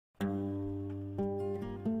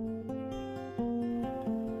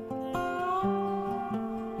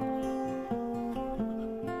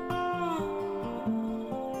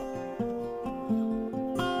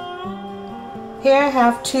Here I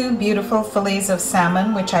have two beautiful fillets of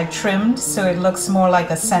salmon which I trimmed so it looks more like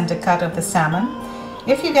a center cut of the salmon.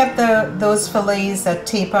 If you get those fillets that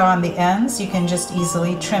taper on the ends, you can just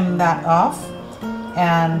easily trim that off.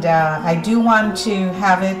 And I do want to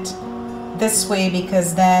have it this way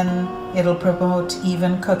because then it'll promote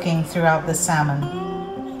even cooking throughout the salmon.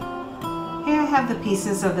 Here I have the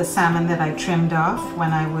pieces of the salmon that I trimmed off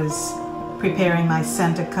when I was preparing my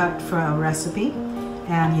center cut for a recipe.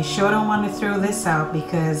 And you sure don't want to throw this out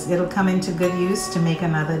because it'll come into good use to make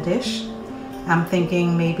another dish. I'm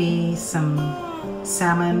thinking maybe some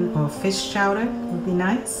salmon or fish chowder would be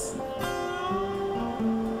nice.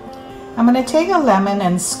 I'm going to take a lemon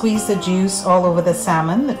and squeeze the juice all over the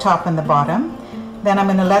salmon, the top and the bottom. Then I'm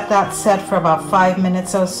going to let that set for about 5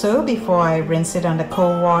 minutes or so before I rinse it under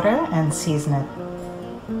cold water and season it.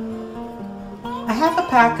 I have a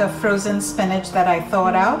pack of frozen spinach that I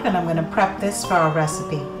thawed out and I'm going to prep this for our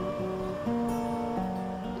recipe.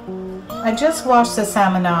 I just washed the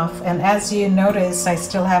salmon off, and as you notice I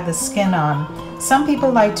still have the skin on. Some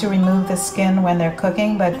people like to remove the skin when they're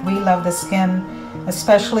cooking, but we love the skin,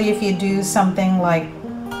 especially if you do something like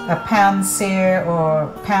a pan sear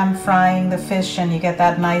or pan frying the fish and you get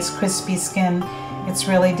that nice crispy skin. It's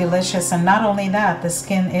really delicious, and not only that, the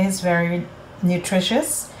skin is very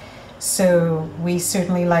nutritious. So we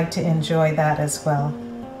certainly like to enjoy that as well.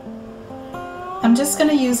 I'm just going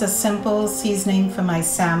to use a simple seasoning for my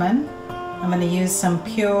salmon. I'm going to use some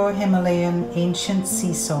pure Himalayan ancient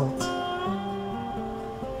sea salt.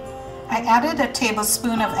 I added a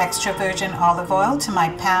tablespoon of extra virgin olive oil to my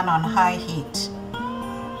pan on high heat.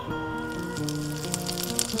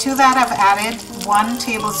 To that I've added 1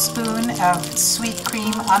 tablespoon of sweet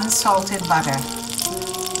cream unsalted butter.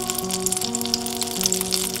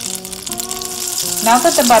 Now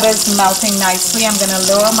that the butter is melting nicely, I'm going to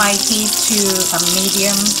lower my heat to a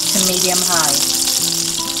medium to medium-high.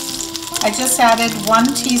 I just added 1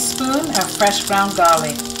 teaspoon of fresh ground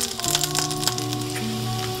garlic.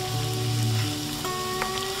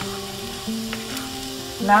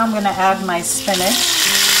 Now I'm going to add my spinach.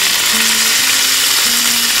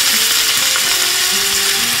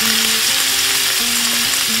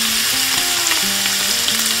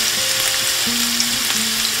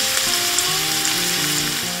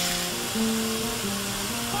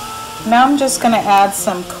 Now I'm just going to add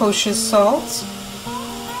some kosher salt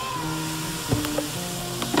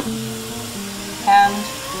and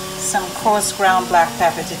some coarse ground black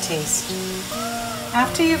pepper to taste.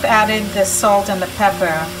 After you've added the salt and the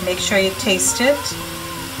pepper, make sure you taste it,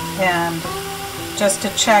 and just to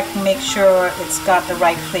check, make sure it's got the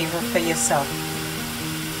right flavor for yourself.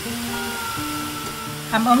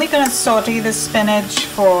 I'm only going to saute the spinach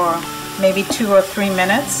for maybe 2 or 3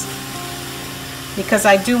 minutes, because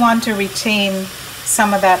I do want to retain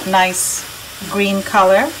some of that nice green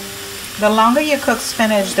color. The longer you cook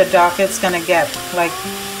spinach, the darker it's going to get, like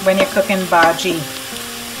when you're cooking bhaji,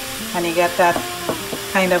 and you get that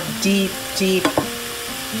kind of deep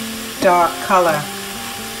dark color.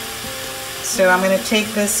 So I'm going to take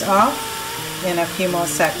this off in a few more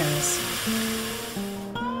seconds.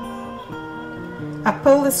 I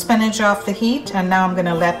pulled the spinach off the heat, and now I'm going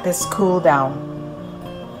to let this cool down.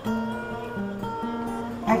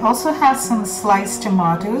 I also have some sliced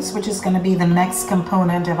tomatoes, which is going to be the next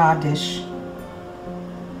component of our dish.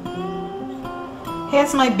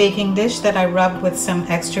 Here's my baking dish that I rubbed with some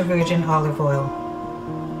extra virgin olive oil.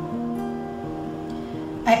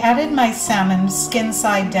 I added my salmon skin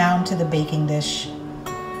side down to the baking dish.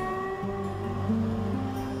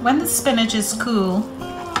 When the spinach is cool,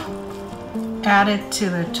 add it to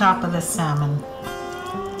the top of the salmon.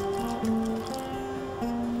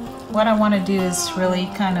 What I want to do is really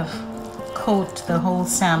kind of coat the whole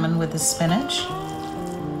salmon with the spinach.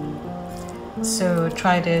 So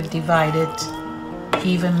try to divide it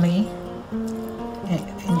evenly,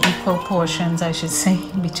 in equal portions I should say,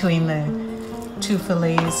 between the 2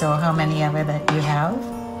 fillets or how many ever that you have,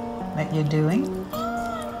 that you're doing.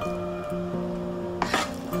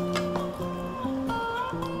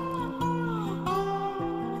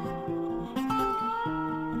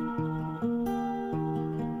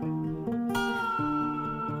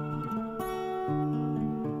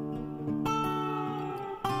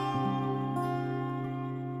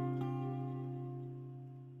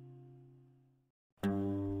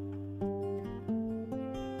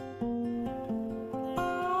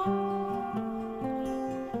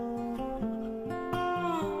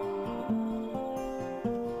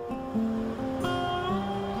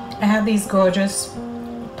 I have these gorgeous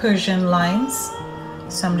Persian limes,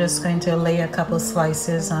 so I'm just going to lay a couple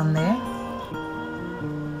slices on there.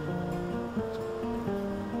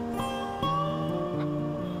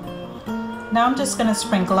 Now I'm just going to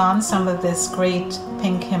sprinkle on some of this great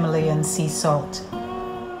pink Himalayan sea salt.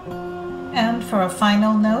 And for a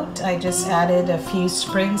final note, I just added a few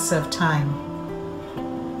sprigs of thyme.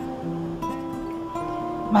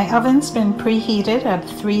 My oven's been preheated at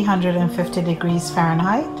 350 degrees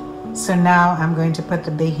Fahrenheit. So now I'm going to put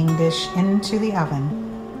the baking dish into the oven.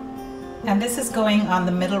 And this is going on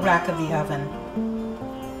the middle rack of the oven.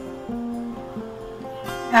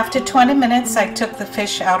 After 20 minutes, I took the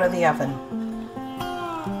fish out of the oven.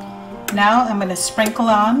 Now I'm going to sprinkle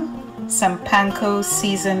on some panko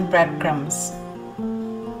seasoned breadcrumbs.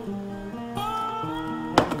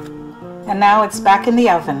 And now it's back in the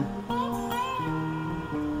oven.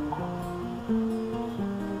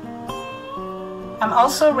 I'm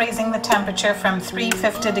also raising the temperature from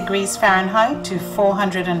 350 degrees Fahrenheit to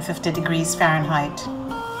 450 degrees Fahrenheit.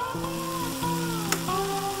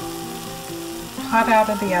 Hot out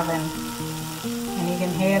of the oven, and you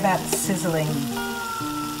can hear that sizzling.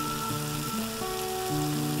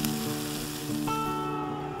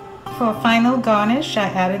 For a final garnish, I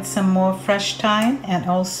added some more fresh thyme and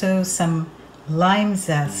also some lime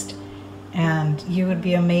zest, and you would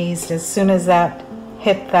be amazed as soon as that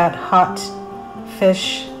hit that hot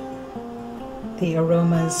fish, the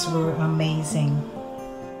aromas were amazing.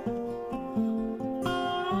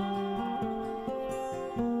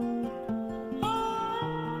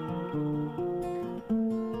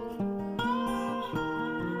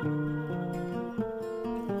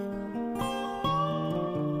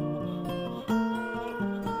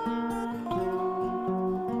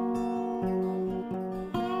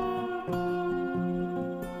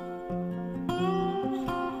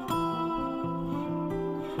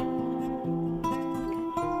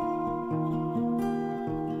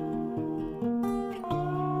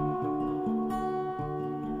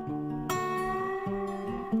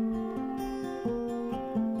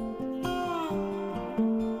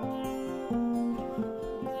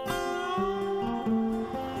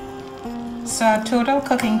 So our total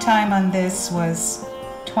cooking time on this was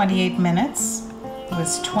 28 minutes. It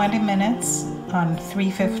was 20 minutes on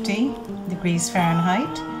 350 degrees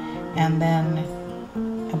Fahrenheit, and then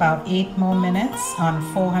about 8 more minutes on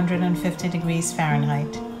 450 degrees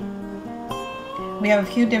Fahrenheit. We have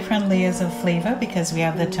a few different layers of flavor because we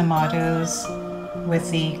have the tomatoes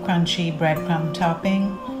with the crunchy breadcrumb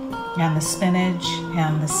topping, and the spinach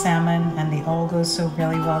and the salmon, and they all go so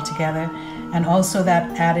really well together. And also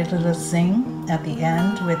that added little zing at the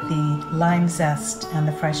end with the lime zest and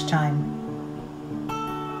the fresh thyme.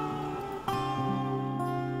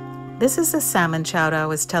 This is the salmon chowder I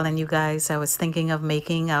was telling you guys I was thinking of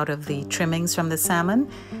making out of the trimmings from the salmon.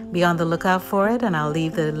 Be on the lookout for it, and I'll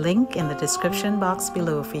leave the link in the description box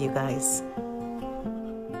below for you guys.